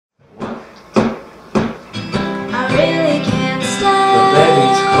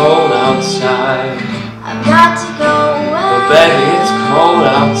outside. I've got to go away. But baby, it's cold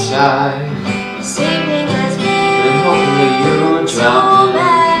outside. This evening has Been hoping that you would so drop in.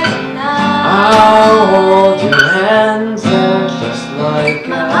 bad I'll hold your hands there just like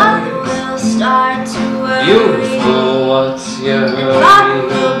my mother will start to worry. Beautiful, what's your Papa hurry?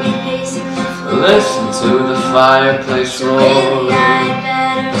 will be pacing the floor. Listen to the fireplace So roar. really I'd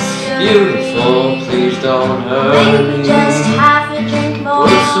better scurry. Beautiful, please don't hurt Maybe me. just half a drink more.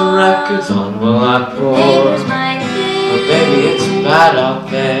 Put some records on while I pour. Neighbors might think. But baby, it's bad out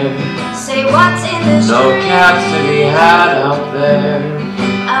there. Say what's in the No street. cabs to be had out there.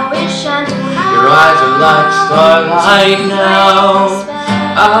 I wish I knew how. Your eyes are like starlight now.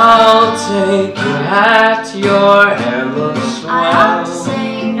 I'll take your hat, your hair looks I ought to swell.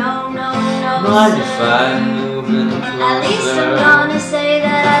 say no, no, no. Mind if sir. I move in At least I'm closer? gonna say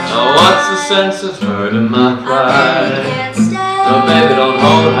that I tried. Oh, what's the sense of hurting my I really pride? can't stay. No, baby, don't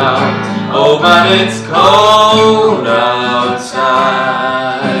hold out. Oh, but it's cold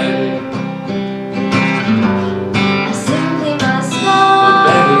outside. I simply must go. But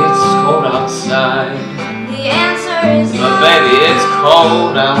baby, it's cold outside. The answer is no. But baby, it's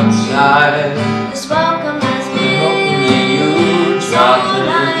cold outside. This welcome has Hoping been that you so drop in.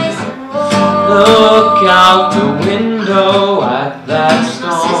 nice and warm. Look out the window at that My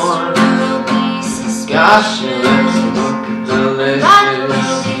sister storm. will be suspicious. Gosh, your lips look Papa will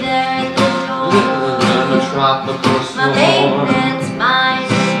delicious. be there at the door. Living in a tropical My storm. maintenance mine.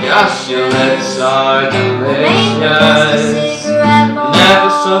 Gosh, your lips are Maybe just a delicious. cigarette more. Never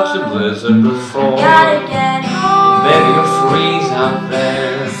such a blizzard before. Gotta get home. Baby, you'll freeze out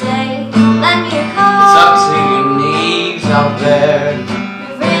there. Say, lend me your coat. It's up to your knees out there.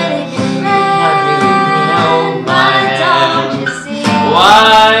 You've really been Not really held red, my but hand. don't you see?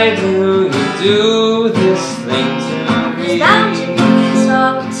 Why do you do this thing to There's me? bound to be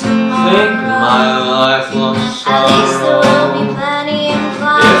talk tomorrow. Think my lifelong At least there will be sorrow. plenty in If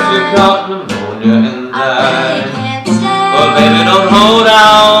you flight. caught pneumonia and I died. really can't stay. Oh baby, don't hold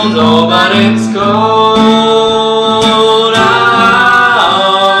out, oh but it's cold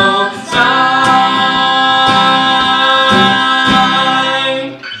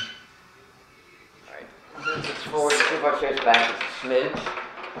outside. Alright, forward, give our face back just a smidge.